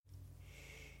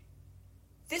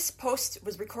This post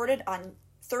was recorded on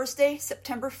Thursday,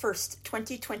 September 1st,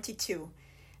 2022.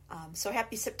 So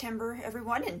happy September,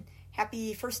 everyone, and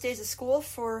happy first days of school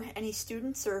for any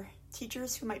students or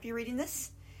teachers who might be reading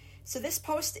this. So this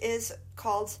post is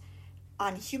called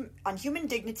On Human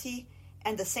Dignity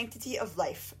and the Sanctity of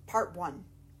Life, Part 1.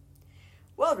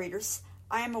 Well, readers,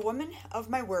 I am a woman of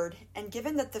my word, and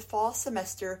given that the fall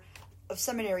semester of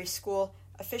seminary school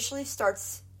officially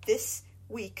starts this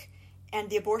week, and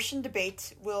the abortion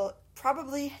debate will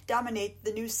probably dominate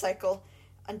the news cycle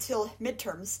until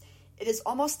midterms, it is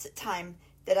almost time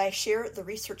that I share the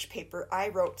research paper I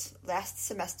wrote last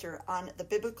semester on the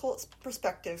biblical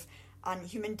perspective on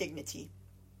human dignity.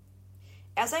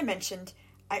 As I mentioned,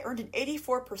 I earned an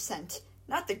 84%,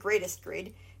 not the greatest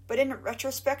grade, but in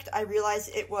retrospect I realize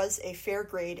it was a fair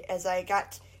grade as I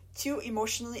got too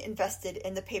emotionally invested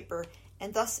in the paper,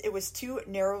 and thus it was too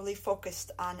narrowly focused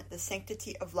on the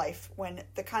sanctity of life when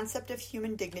the concept of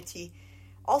human dignity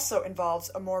also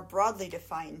involves a more broadly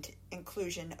defined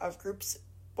inclusion of groups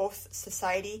both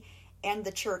society and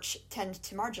the church tend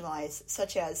to marginalize,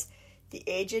 such as the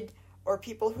aged or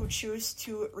people who choose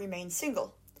to remain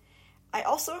single. I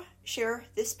also share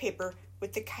this paper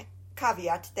with the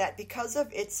caveat that because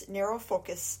of its narrow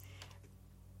focus,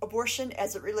 abortion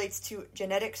as it relates to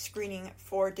genetic screening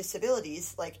for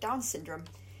disabilities like Down syndrome,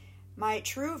 my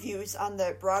true views on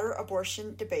the broader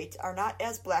abortion debate are not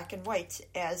as black and white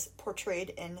as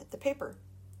portrayed in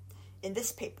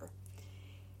this paper.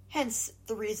 Hence,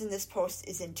 the reason this post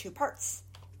is in two parts.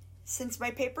 Since my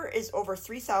paper is over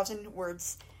 3,000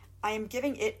 words, I am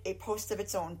giving it a post of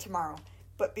its own tomorrow.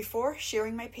 But before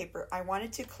sharing my paper, I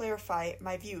wanted to clarify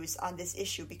my views on this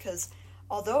issue because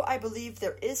although I believe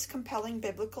there is compelling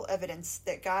biblical evidence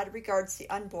that God regards the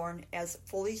unborn as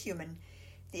fully human,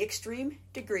 the extreme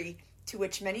degree to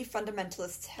which many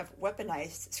fundamentalists have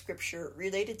weaponized Scripture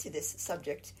related to this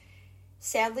subject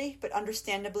sadly but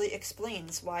understandably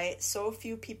explains why so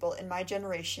few people in my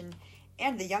generation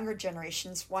and the younger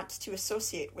generations want to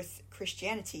associate with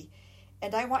Christianity,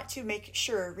 and I want to make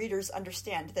sure readers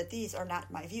understand that these are not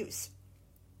my views.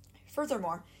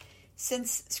 Furthermore,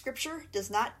 since Scripture does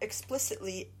not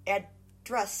explicitly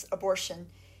address abortion,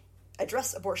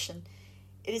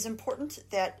 it is important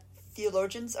that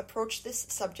theologians approach this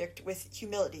subject with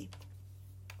humility.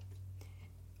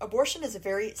 Abortion is a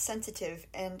very sensitive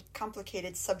and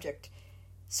complicated subject,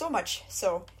 so much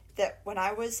so that when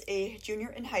I was a junior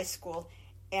in high school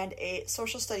and a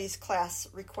social studies class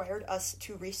required us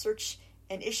to research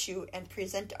an issue and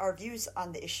present our views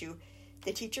on the issue,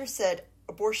 the teacher said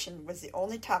abortion was the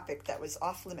only topic that was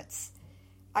off limits.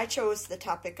 I chose the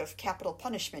topic of capital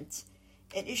punishment,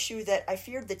 an issue that I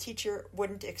feared the teacher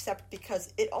wouldn't accept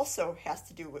because it also has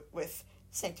to do with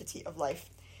sanctity of life,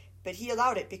 but he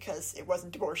allowed it because it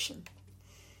wasn't abortion.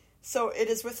 So it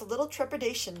is with a little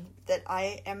trepidation that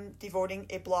I am devoting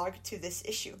a blog to this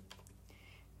issue.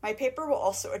 My paper will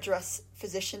also address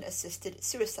physician-assisted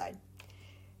suicide.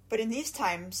 But in these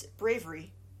times,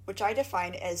 bravery, which I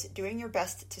define as doing your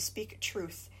best to speak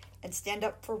truth and stand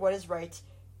up for what is right,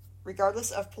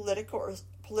 regardless of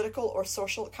political or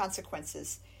social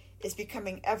consequences, is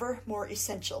becoming ever more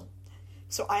essential.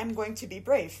 So I am going to be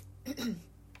brave.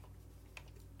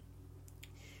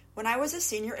 When I was a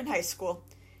senior in high school,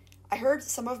 I heard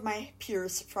some of my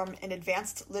peers from an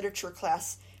advanced literature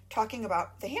class talking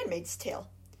about The Handmaid's Tale.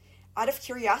 Out of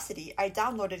curiosity, I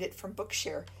downloaded it from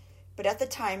Bookshare, but at the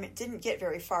time it didn't get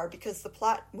very far because the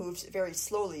plot moves very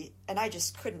slowly and I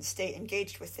just couldn't stay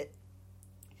engaged with it.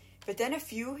 But then a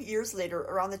few years later,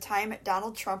 around the time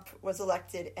Donald Trump was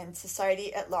elected and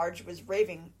society at large was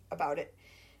raving about it,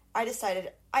 I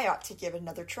decided I ought to give it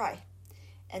another try.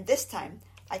 And this time,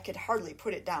 I could hardly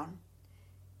put it down.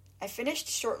 I finished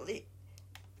it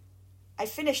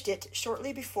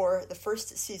shortly before the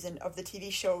first season of the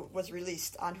TV show was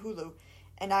released on Hulu,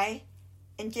 and I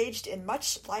engaged in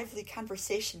much lively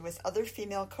conversation with other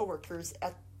female coworkers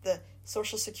at the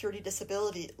Social Security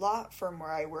Disability law firm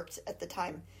where I worked at the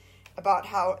time about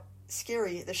how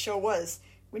scary the show was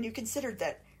when you considered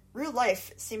that real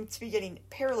life seemed to be getting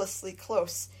perilously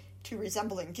close to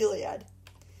resembling Gilead.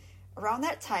 Around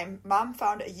that time, Mom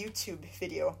found a YouTube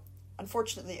video,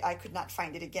 unfortunately I could not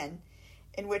find it again,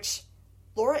 in which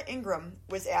Laura Ingraham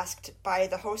was asked by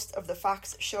the host of the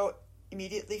Fox show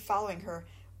immediately following her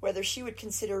whether she would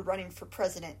consider running for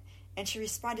president, and she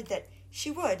responded that she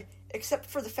would, except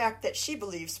for the fact that she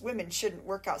believes women shouldn't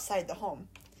work outside the home.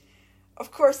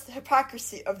 Of course, the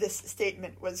hypocrisy of this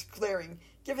statement was glaring,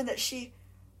 given that she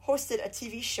hosted a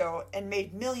TV show and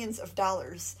made millions of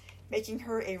dollars, making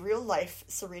her a real-life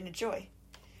Serena Joy.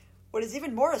 What is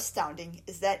even more astounding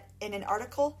is that in an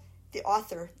article the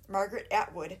author, Margaret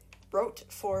Atwood, wrote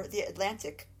for The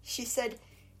Atlantic, she said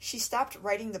she stopped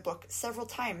writing the book several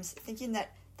times, thinking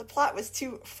that the plot was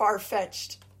too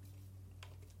far-fetched.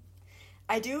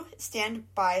 I do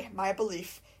stand by my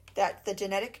belief that the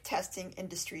genetic testing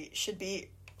industry should be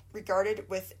regarded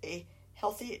with a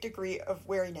healthy degree of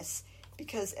wariness,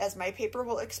 because, as my paper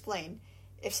will explain,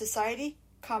 if society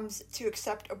comes to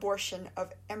accept abortion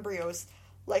of embryos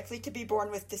likely to be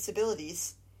born with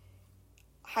disabilities,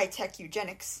 high-tech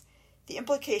eugenics, the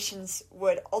implications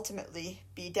would ultimately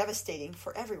be devastating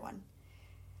for everyone.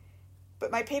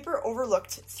 But my paper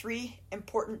overlooked 3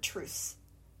 important truths.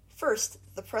 First,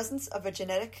 the presence of a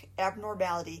genetic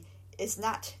abnormality is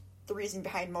not the reason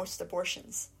behind most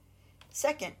abortions.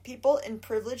 Second, people in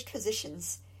privileged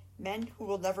positions, men who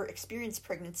will never experience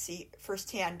pregnancy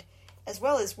firsthand, as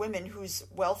well as women whose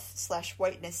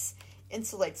wealth/whiteness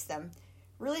insulates them,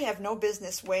 really have no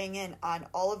business weighing in on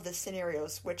all of the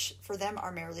scenarios which for them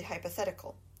are merely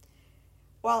hypothetical.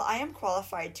 While I am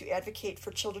qualified to advocate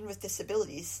for children with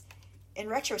disabilities, in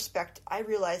retrospect I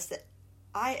realize that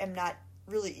I am not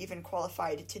really even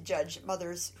qualified to judge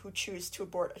mothers who choose to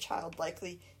abort a child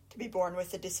likely to be born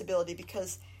with a disability,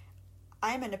 because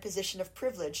I am in a position of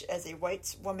privilege as a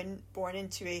white woman born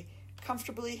into a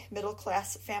comfortably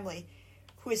middle-class family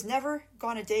who has never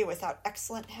gone a day without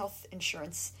excellent health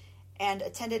insurance and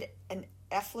attended an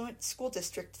affluent school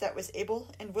district that was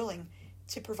able and willing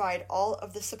to provide all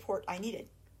of the support I needed.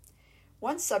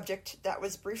 One subject that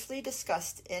was briefly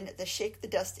discussed in the Shake the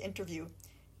Dust interview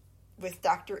with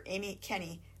Dr. Amy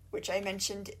Kenny, which I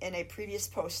mentioned in a previous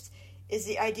post, is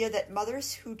the idea that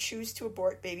mothers who choose to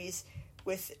abort babies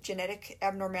with genetic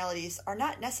abnormalities are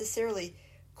not necessarily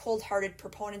cold-hearted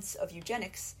proponents of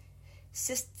eugenics.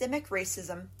 Systemic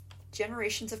racism,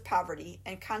 generations of poverty,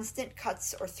 and constant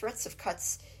cuts or threats of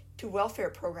cuts to welfare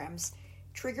programs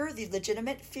trigger the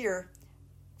legitimate fear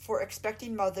for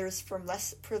expecting mothers from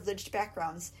less privileged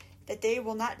backgrounds that they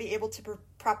will not be able to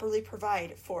properly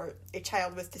provide for a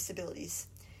child with disabilities.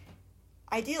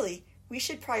 Ideally, we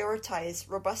should prioritize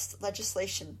robust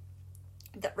legislation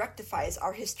that rectifies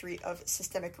our history of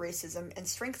systemic racism and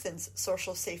strengthens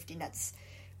social safety nets,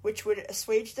 which would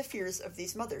assuage the fears of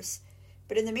these mothers.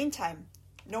 But in the meantime,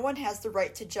 no one has the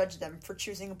right to judge them for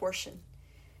choosing abortion.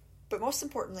 But most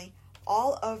importantly,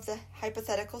 all of the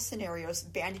hypothetical scenarios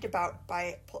bandied about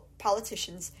by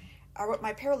politicians are what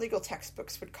my paralegal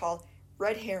textbooks would call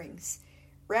red herrings,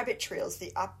 rabbit trails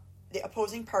the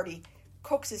opposing party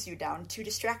coaxes you down to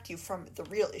distract you from the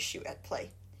real issue at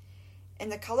play. In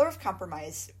The Color of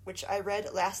Compromise, which I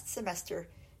read last semester,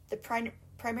 the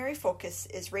primary focus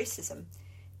is racism,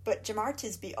 but Jamar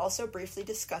Tisby also briefly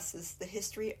discusses the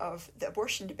history of the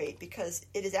abortion debate because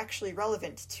it is actually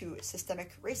relevant to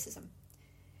systemic racism.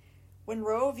 When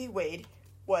Roe v. Wade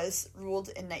was ruled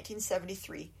in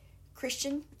 1973,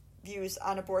 Christian views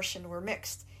on abortion were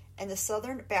mixed, and the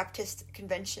Southern Baptist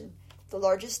Convention, the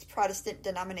largest Protestant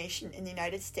denomination in the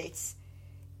United States,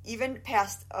 even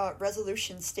passed a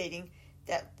resolution stating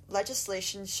that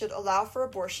legislation should allow for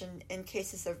abortion in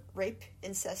cases of rape,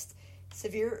 incest,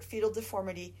 severe fetal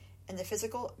deformity, and the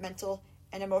physical, mental,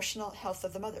 and emotional health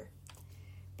of the mother.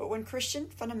 But when Christian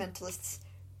fundamentalists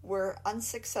were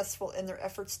unsuccessful in their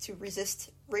efforts to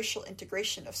resist racial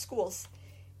integration of schools,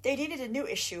 they needed a new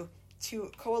issue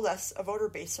to coalesce a voter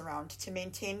base around to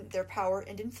maintain their power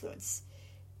and influence.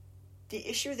 The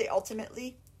issue they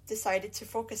ultimately decided to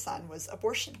focus on was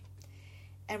abortion.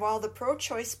 And while the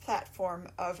pro-choice platform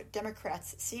of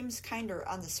Democrats seems kinder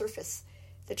on the surface,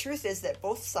 the truth is that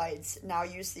both sides now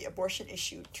use the abortion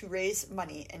issue to raise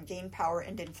money and gain power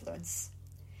and influence.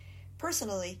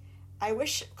 Personally, I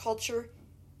wish culture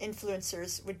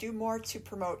influencers would do more to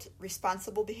promote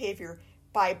responsible behavior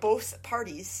by both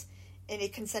parties in a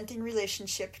consenting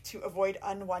relationship to avoid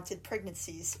unwanted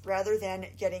pregnancies rather than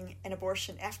getting an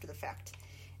abortion after the fact.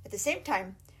 At the same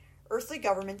time, earthly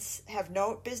governments have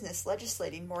no business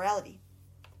legislating morality.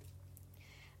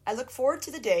 I look forward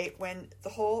to the day when the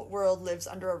whole world lives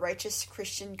under a righteous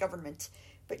Christian government,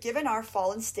 but given our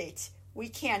fallen state, we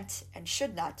can't and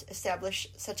should not establish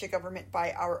such a government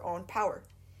by our own power.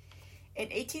 In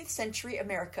 18th century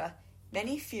America,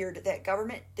 many feared that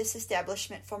government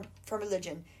disestablishment from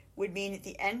religion would mean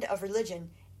the end of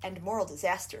religion and moral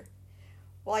disaster.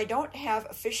 While I don't have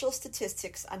official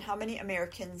statistics on how many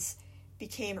Americans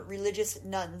became religious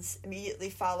nuns immediately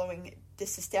following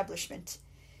disestablishment,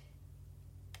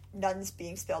 nuns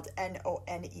being spelled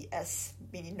N-O-N-E-S,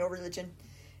 meaning no religion,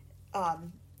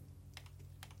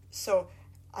 so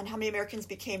on how many Americans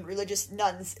became religious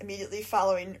nuns immediately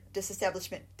following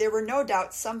disestablishment, there were no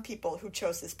doubt some people who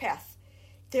chose this path.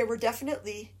 There were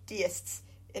definitely deists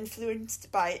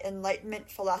influenced by Enlightenment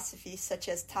philosophy such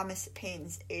as Thomas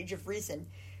Paine's Age of Reason,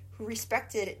 who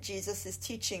respected Jesus'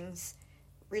 teachings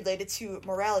related to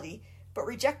morality, but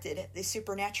rejected the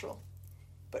supernatural.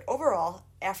 But overall,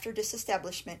 after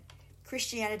disestablishment,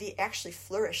 Christianity actually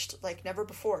flourished like never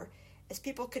before, as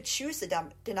people could choose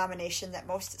the denomination that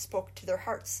most spoke to their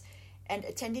hearts, and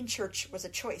attending church was a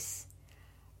choice.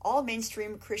 All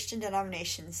mainstream Christian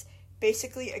denominations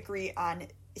basically agree on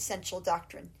essential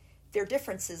doctrine. Their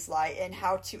differences lie in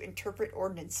how to interpret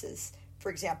ordinances,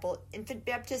 for example, infant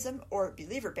baptism or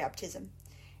believer baptism,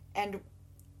 and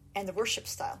the worship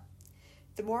style.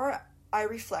 The more I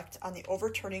reflect on the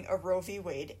overturning of Roe v.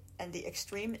 Wade and the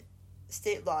extreme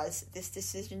state laws this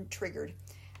decision triggered,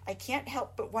 I can't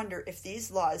help but wonder if these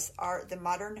laws are the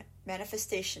modern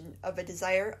manifestation of a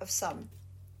desire of some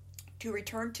to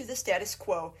return to the status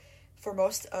quo for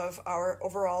most of our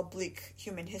overall bleak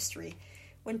human history,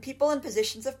 when people in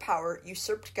positions of power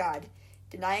usurped God,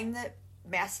 denying the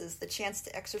masses the chance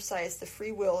to exercise the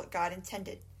free will God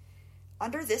intended.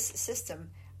 Under this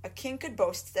system, a king could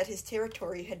boast that his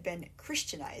territory had been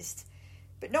Christianized,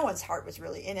 but no one's heart was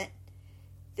really in it.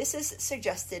 This is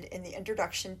suggested in the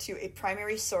introduction to a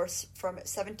primary source from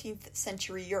 17th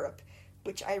century Europe,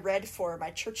 which I read for my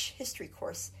church history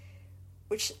course,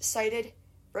 which cited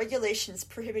regulations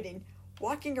prohibiting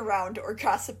walking around or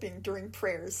gossiping during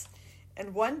prayers,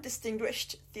 and one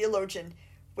distinguished theologian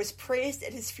was praised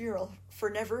at his funeral for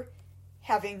never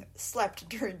having slept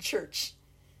during church.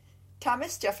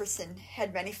 Thomas Jefferson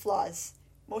had many flaws,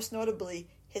 most notably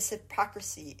his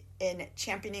hypocrisy in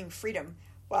championing freedom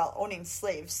while owning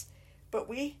slaves, but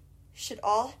we should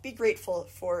all be grateful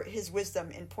for his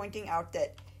wisdom in pointing out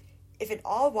that if an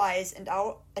all-wise and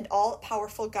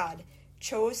all-powerful God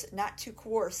chose not to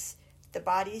coerce the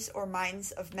bodies or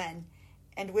minds of men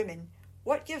and women,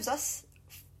 what gives us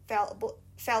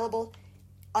fallible,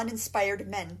 uninspired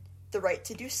men the right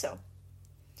to do so?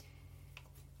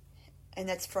 And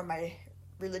that's from my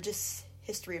Religious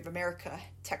History of America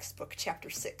textbook, Chapter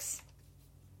 6.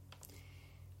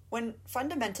 When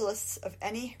fundamentalists of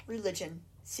any religion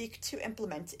seek to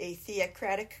implement a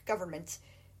theocratic government,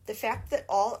 the fact that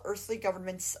all earthly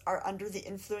governments are under the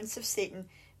influence of Satan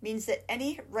means that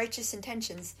any righteous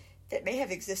intentions that may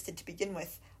have existed to begin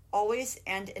with always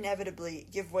and inevitably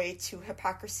give way to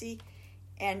hypocrisy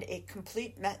and a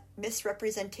complete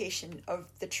misrepresentation of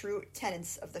the true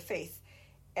tenets of the faith,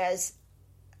 as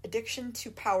addiction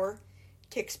to power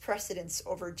takes precedence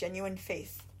over genuine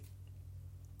faith.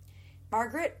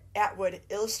 Margaret Atwood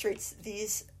illustrates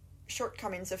these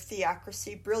shortcomings of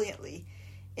theocracy brilliantly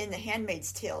in The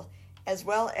Handmaid's Tale, as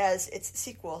well as its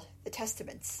sequel, The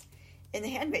Testaments. In The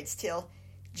Handmaid's Tale,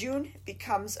 June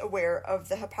becomes aware of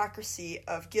the hypocrisy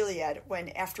of Gilead when,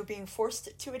 after being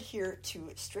forced to adhere to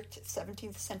strict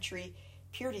 17th century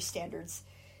purity standards,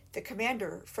 the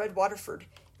commander, Fred Waterford,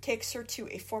 takes her to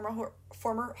a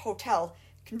former hotel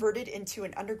converted into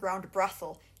an underground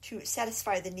brothel to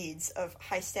satisfy the needs of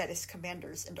high-status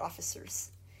commanders and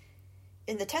officers.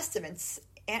 In The Testaments,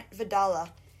 Aunt Vidala,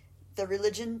 the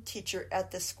religion teacher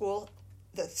at the school,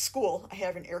 I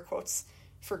have in air quotes,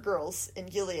 for girls in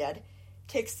Gilead,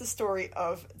 takes the story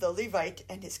of the Levite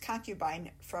and his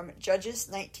concubine from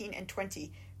Judges 19 and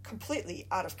 20 completely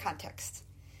out of context.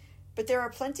 But there are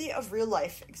plenty of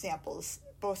real-life examples,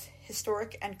 both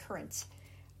historic and current,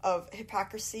 of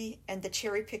hypocrisy and the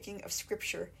cherry-picking of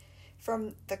Scripture,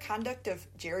 from the conduct of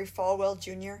Jerry Falwell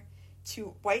Jr.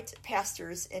 to white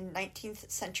pastors in 19th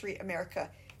century America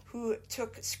who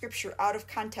took Scripture out of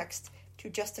context to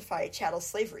justify chattel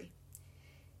slavery.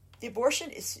 The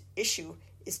abortion issue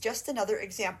is just another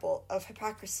example of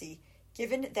hypocrisy,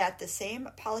 given that the same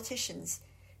politicians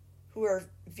who are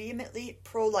vehemently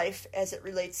pro-life as it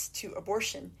relates to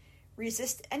abortion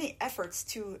resist any efforts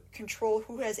to control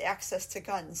who has access to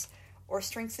guns or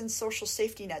strengthen social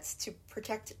safety nets to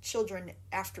protect children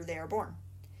after they are born.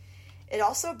 It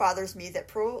also bothers me that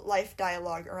pro-life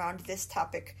dialogue around this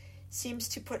topic seems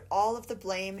to put all of the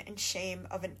blame and shame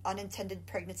of an unintended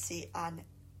pregnancy on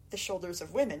the shoulders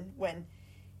of women when,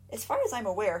 as far as I'm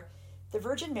aware, the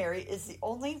Virgin Mary is the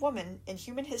only woman in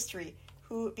human history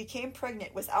who became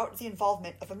pregnant without the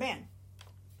involvement of a man.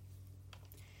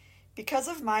 Because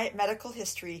of my medical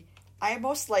history, I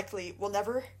most likely will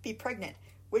never be pregnant,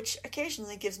 which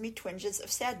occasionally gives me twinges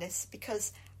of sadness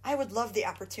because I would love the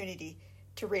opportunity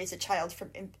to raise a child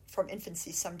from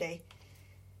infancy someday.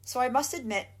 So I must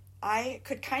admit, I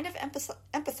could kind of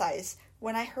empathize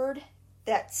when I heard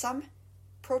that some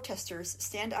protesters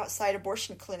stand outside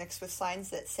abortion clinics with signs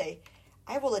that say,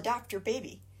 "I will adopt your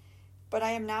baby." But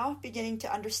I am now beginning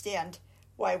to understand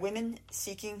why women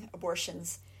seeking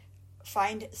abortions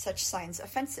find such signs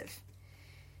offensive.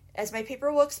 As my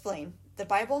paper will explain, the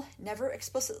Bible never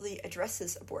explicitly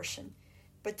addresses abortion,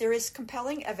 but there is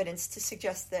compelling evidence to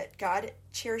suggest that God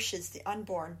cherishes the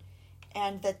unborn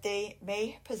and that they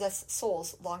may possess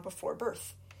souls long before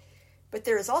birth. But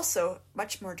there is also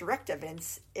much more direct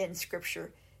evidence in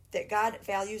Scripture that God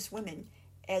values women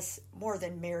as more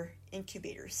than mere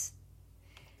incubators.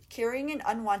 Carrying an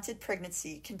unwanted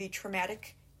pregnancy can be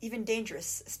traumatic, even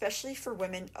dangerous, especially for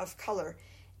women of color,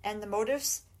 and the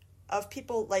motives of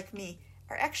people like me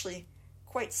are actually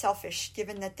quite selfish,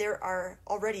 given that there are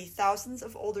already thousands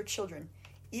of older children,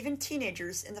 even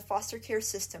teenagers in the foster care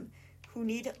system, who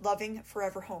need loving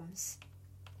forever homes.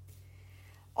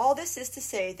 All this is to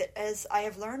say that as I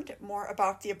have learned more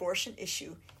about the abortion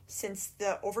issue since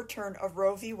the overturn of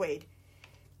Roe v. Wade,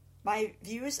 my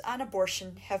views on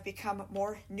abortion have become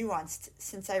more nuanced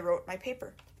since I wrote my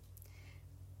paper.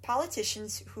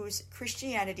 Politicians whose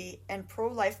Christianity and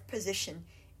pro-life position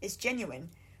is genuine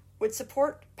would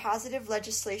support positive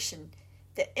legislation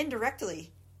that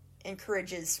indirectly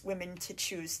encourages women to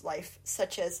choose life,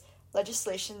 such as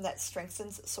legislation that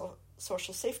strengthens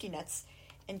social safety nets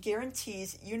and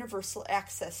guarantees universal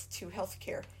access to health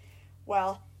care,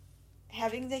 while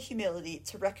having the humility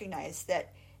to recognize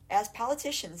that as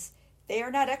politicians, they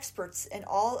are not experts in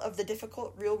all of the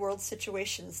difficult real-world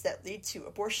situations that lead to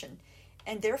abortion,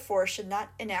 and therefore should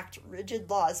not enact rigid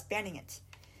laws banning it.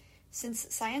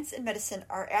 Since science and medicine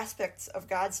are aspects of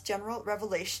God's general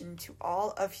revelation to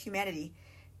all of humanity,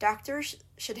 doctors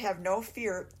should have no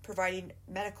fear providing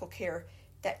medical care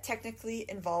that technically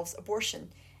involves abortion,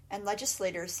 and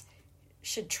legislators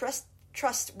should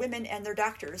trust women and their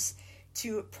doctors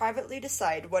to privately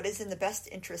decide what is in the best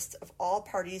interest of all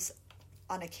parties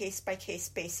on a case-by-case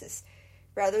basis,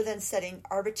 rather than setting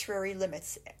arbitrary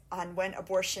limits on when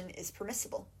abortion is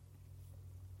permissible.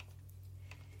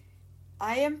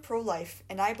 I am pro-life,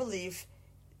 and I believe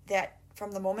that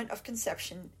from the moment of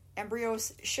conception,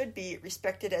 embryos should be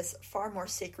respected as far more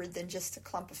sacred than just a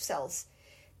clump of cells.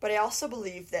 But I also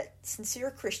believe that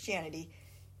sincere Christianity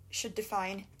should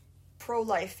define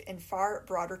pro-life in far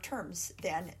broader terms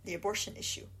than the abortion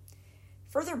issue.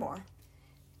 Furthermore,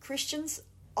 Christians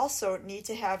also need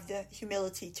to have the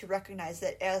humility to recognize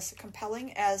that as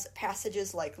compelling as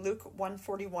passages like Luke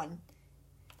 1:41,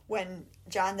 when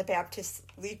John the Baptist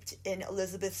leaped in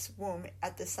Elizabeth's womb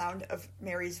at the sound of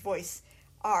Mary's voice,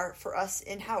 are for us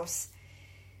in-house,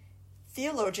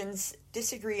 theologians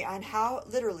disagree on how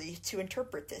literally to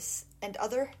interpret this and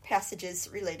other passages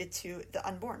related to the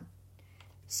unborn.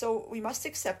 So we must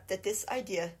accept that this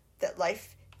idea that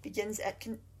life begins at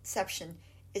conception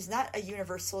is not a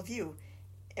universal view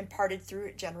imparted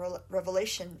through general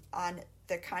revelation on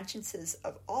the consciences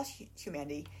of all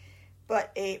humanity,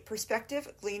 but a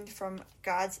perspective gleaned from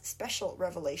God's special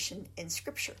revelation in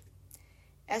Scripture.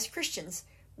 As Christians,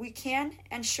 we can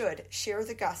and should share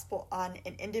the gospel on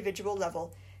an individual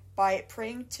level by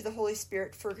praying to the Holy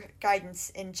Spirit for guidance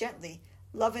in gently,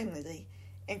 lovingly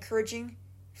encouraging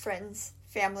friends,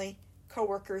 family,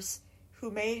 co-workers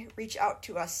who may reach out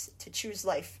to us to choose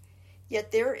life.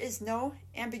 Yet there is no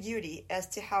ambiguity as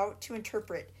to how to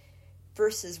interpret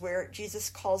verses where Jesus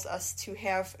calls us to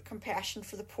have compassion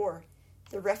for the poor,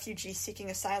 the refugee seeking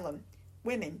asylum,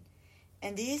 women,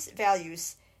 and these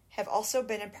values have also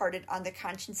been imparted on the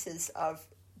consciences of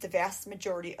the vast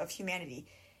majority of humanity,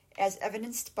 as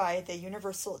evidenced by the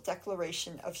Universal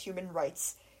Declaration of Human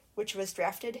Rights, which was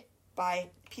drafted by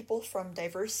people from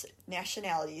diverse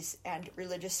nationalities and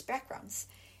religious backgrounds,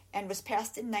 and was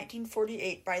passed in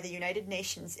 1948 by the United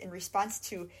Nations in response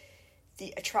to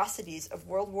the atrocities of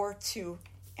World War II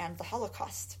and the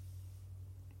Holocaust.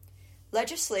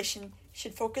 Legislation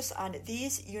should focus on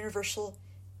these universal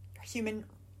human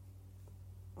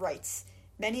rights,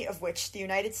 many of which the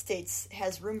United States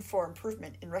has room for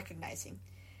improvement in recognizing.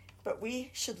 But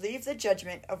we should leave the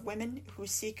judgment of women who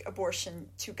seek abortion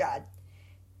to God.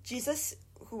 Jesus,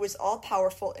 who was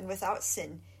all-powerful and without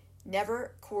sin,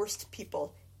 never coerced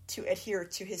people to adhere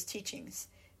to his teachings,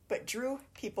 but drew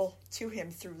people to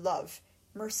him through love,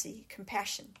 mercy,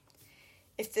 compassion.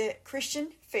 If the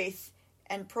Christian faith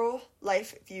and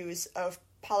pro-life views of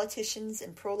politicians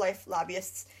and pro-life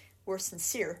lobbyists were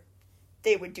sincere,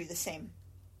 they would do the same.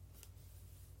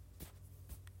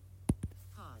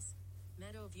 Pause.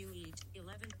 Meadowview East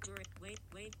 11 during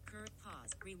wait current pause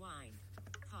rewind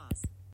pause.